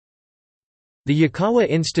The Yukawa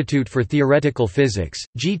Institute for Theoretical Physics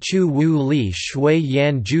Jichu Wu Li Shui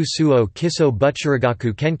Yan Ju Suo Kiso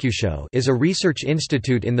Butchiragaku Kenkyusho is a research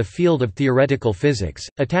institute in the field of theoretical physics,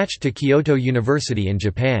 attached to Kyoto University in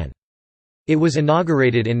Japan. It was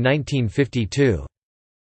inaugurated in 1952.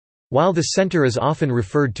 While the center is often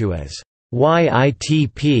referred to as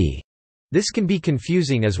YITP, this can be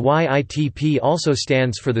confusing as YITP also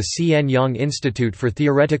stands for the C.N. Yang Institute for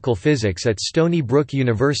Theoretical Physics at Stony Brook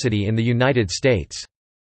University in the United States.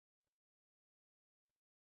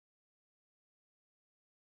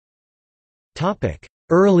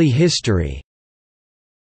 Early history.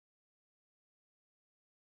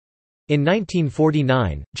 In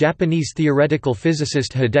 1949, Japanese theoretical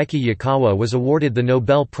physicist Hideki Yukawa was awarded the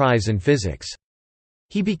Nobel Prize in Physics.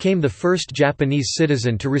 He became the first Japanese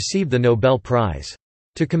citizen to receive the Nobel Prize.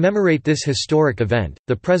 To commemorate this historic event,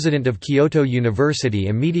 the president of Kyoto University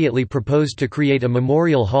immediately proposed to create a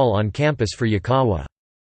memorial hall on campus for Yukawa.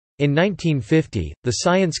 In 1950, the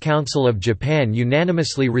Science Council of Japan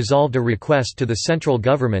unanimously resolved a request to the central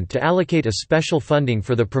government to allocate a special funding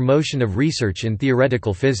for the promotion of research in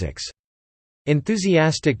theoretical physics.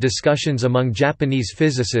 Enthusiastic discussions among Japanese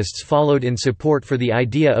physicists followed in support for the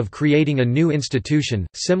idea of creating a new institution,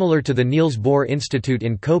 similar to the Niels Bohr Institute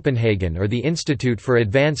in Copenhagen or the Institute for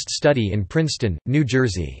Advanced Study in Princeton, New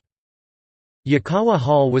Jersey. Yukawa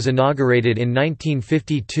Hall was inaugurated in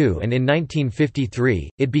 1952 and in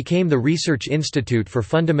 1953, it became the Research Institute for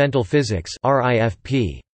Fundamental Physics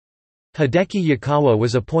 (RIFP). Hideki Yukawa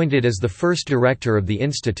was appointed as the first director of the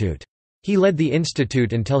institute. He led the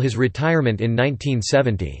institute until his retirement in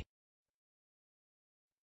 1970.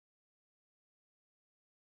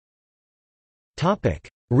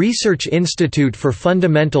 Research Institute for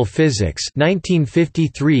Fundamental Physics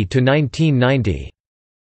 1953 to 1990.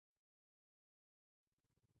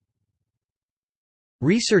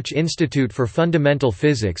 Research Institute for Fundamental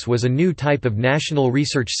Physics was a new type of national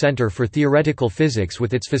research center for theoretical physics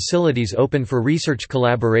with its facilities open for research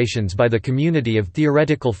collaborations by the community of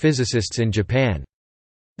theoretical physicists in Japan.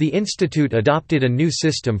 The institute adopted a new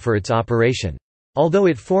system for its operation. Although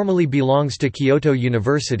it formally belongs to Kyoto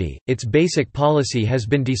University, its basic policy has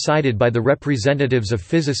been decided by the representatives of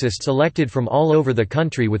physicists elected from all over the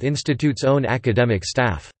country with institute's own academic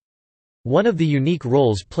staff. One of the unique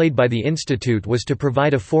roles played by the institute was to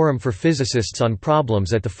provide a forum for physicists on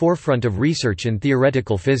problems at the forefront of research in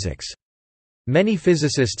theoretical physics. Many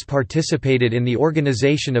physicists participated in the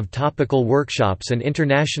organization of topical workshops and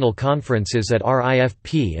international conferences at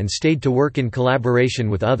RIFP and stayed to work in collaboration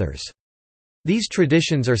with others. These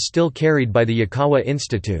traditions are still carried by the Yukawa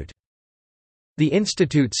Institute. The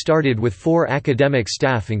institute started with 4 academic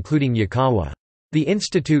staff including Yukawa. The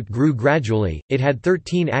institute grew gradually, it had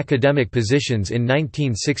 13 academic positions in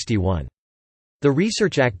 1961. The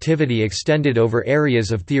research activity extended over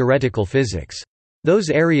areas of theoretical physics. Those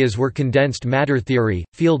areas were condensed matter theory,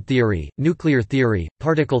 field theory, nuclear theory,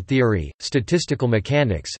 particle theory, statistical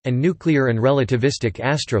mechanics, and nuclear and relativistic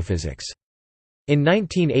astrophysics. In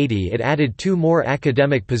 1980 it added 2 more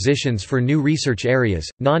academic positions for new research areas,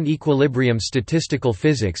 non-equilibrium statistical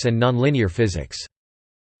physics and nonlinear physics.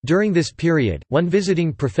 During this period, one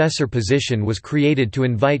visiting professor position was created to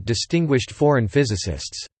invite distinguished foreign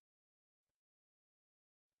physicists.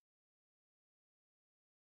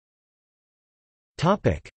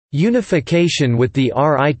 Unification with the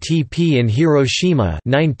RITP in Hiroshima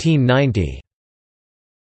 1990.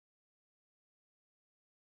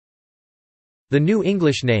 The new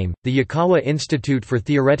English name, the Yukawa Institute for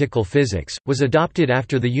Theoretical Physics, was adopted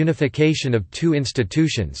after the unification of 2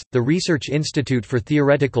 institutions, the Research Institute for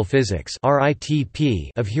Theoretical Physics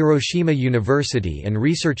of Hiroshima University and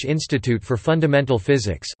Research Institute for Fundamental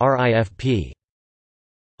Physics RIFP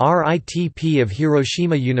of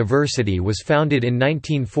Hiroshima University was founded in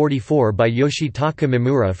 1944 by Yoshitaka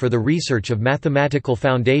Mimura for the research of mathematical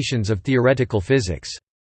foundations of theoretical physics.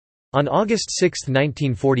 On August 6,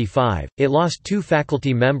 1945, it lost 2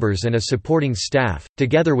 faculty members and a supporting staff,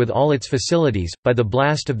 together with all its facilities, by the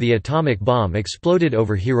blast of the atomic bomb exploded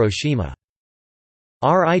over Hiroshima.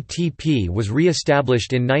 RITP was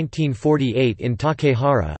re-established in 1948 in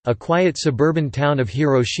Takehara, a quiet suburban town of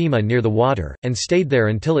Hiroshima near the water, and stayed there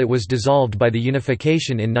until it was dissolved by the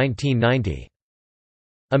unification in 1990.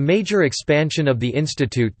 A major expansion of the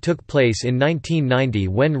institute took place in 1990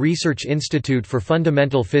 when Research Institute for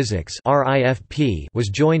Fundamental Physics was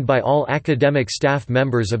joined by all academic staff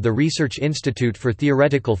members of the Research Institute for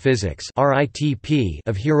Theoretical Physics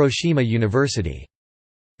of Hiroshima University.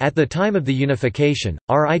 At the time of the unification,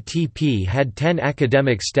 RITP had 10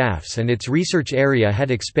 academic staffs and its research area had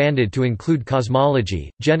expanded to include cosmology,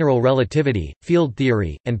 general relativity, field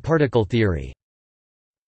theory, and particle theory.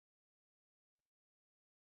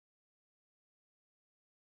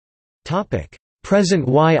 Present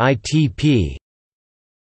YITP.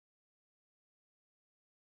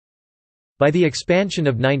 By the expansion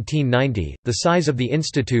of 1990, the size of the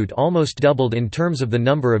institute almost doubled in terms of the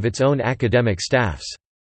number of its own academic staffs.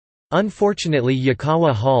 Unfortunately,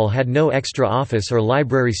 Yukawa Hall had no extra office or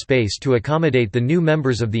library space to accommodate the new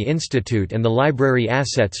members of the institute and the library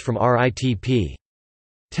assets from RITP.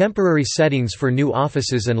 Temporary settings for new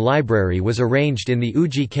offices and library was arranged in the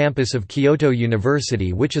Uji campus of Kyoto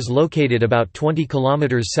University, which is located about 20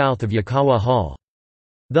 km south of Yukawa Hall.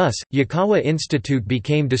 Thus, Yukawa Institute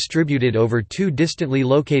became distributed over two distantly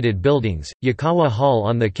located buildings, Yukawa Hall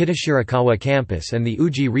on the Kitashirakawa campus and the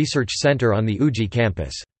Uji Research Center on the Uji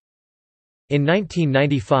campus. In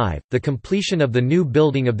 1995, the completion of the new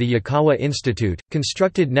building of the Yukawa Institute,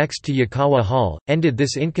 constructed next to Yukawa Hall, ended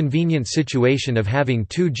this inconvenient situation of having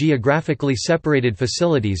two geographically separated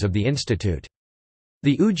facilities of the institute.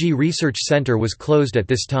 The Uji Research Center was closed at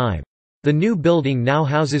this time. The new building now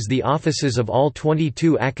houses the offices of all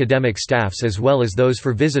 22 academic staffs as well as those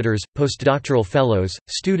for visitors, postdoctoral fellows,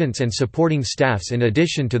 students and supporting staffs, in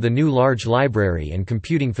addition to the new large library and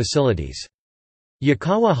computing facilities.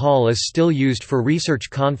 Yukawa Hall is still used for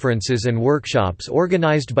research conferences and workshops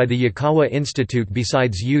organized by the Yukawa Institute,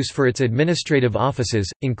 besides use for its administrative offices,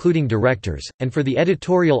 including directors, and for the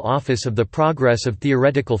editorial office of the Progress of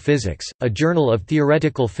Theoretical Physics, a journal of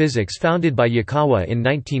theoretical physics founded by Yukawa in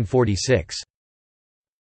 1946.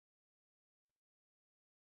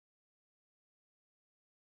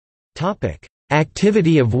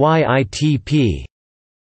 Activity of YITP.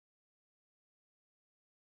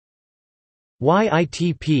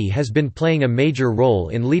 YITP has been playing a major role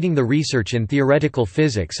in leading the research in theoretical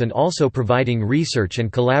physics and also providing research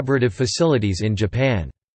and collaborative facilities in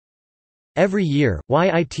Japan. Every year,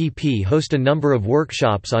 YITP host a number of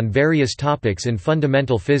workshops on various topics in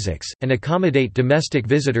fundamental physics, and accommodate domestic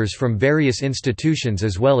visitors from various institutions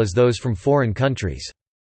as well as those from foreign countries.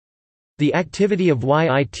 The activity of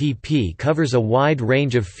YITP covers a wide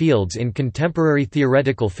range of fields in contemporary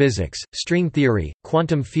theoretical physics, string theory,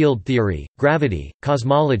 quantum field theory, gravity,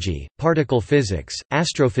 cosmology, particle physics,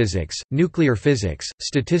 astrophysics, nuclear physics,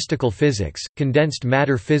 statistical physics, condensed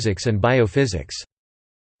matter physics and biophysics.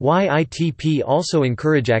 YITP also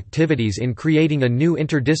encourage activities in creating a new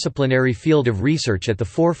interdisciplinary field of research at the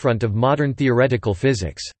forefront of modern theoretical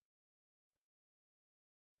physics.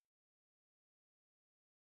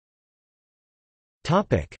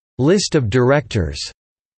 List of directors.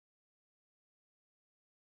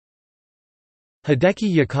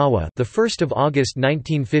 Hideki Yukawa, the 1st of August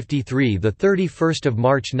 1953, the 31st of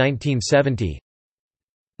March 1970.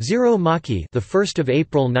 Zero Maki, the 1st of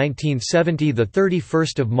April 1970, the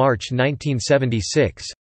 31st of March 1976.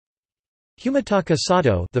 Humitaka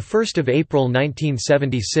Sato, the 1st of April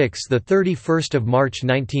 1976, the 31st of March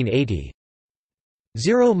 1980.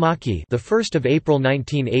 Zero Maki, the 1st of April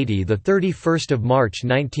 1980, the 31st of March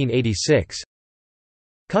 1986.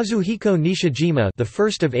 Kazuhiko Nishijima, the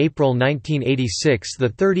 1st of April 1986, the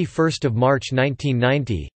 31st of March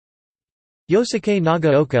 1990. Yosuke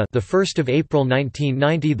Nagaoka, the 1st of April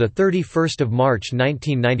 1990, the 31st of March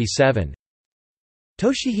 1997.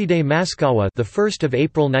 Toshihide Masukawa, the 1st of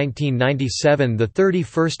April 1997, the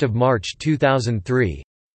 31st of March 2003.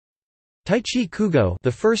 Taichi Kugo,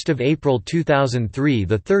 the 1st of April 2003,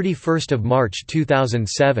 the 31st of March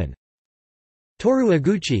 2007. Toru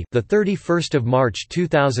Iguchi, the 31st of March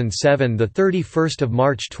 2007, the 31st of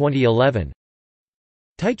March 2011.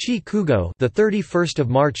 Taichi Kugo, the 31st of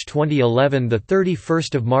March 2011, the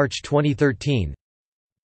 31st of March 2013.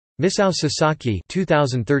 Misao Sasaki,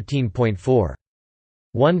 2013.4.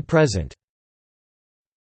 1 present.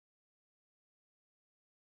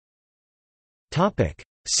 Topic.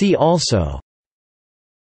 See also: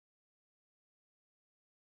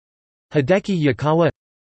 Hideki Yukawa,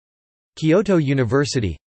 Kyoto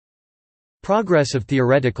University, Progress of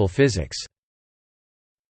Theoretical Physics.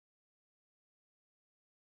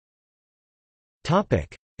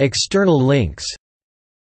 Topic: External links.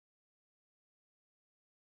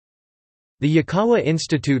 The Yukawa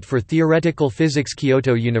Institute for Theoretical Physics,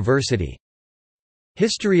 Kyoto University.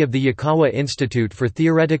 History of the Yukawa Institute for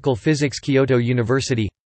Theoretical Physics, Kyoto University.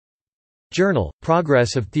 Journal,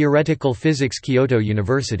 Progress of Theoretical Physics, Kyoto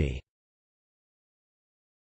University.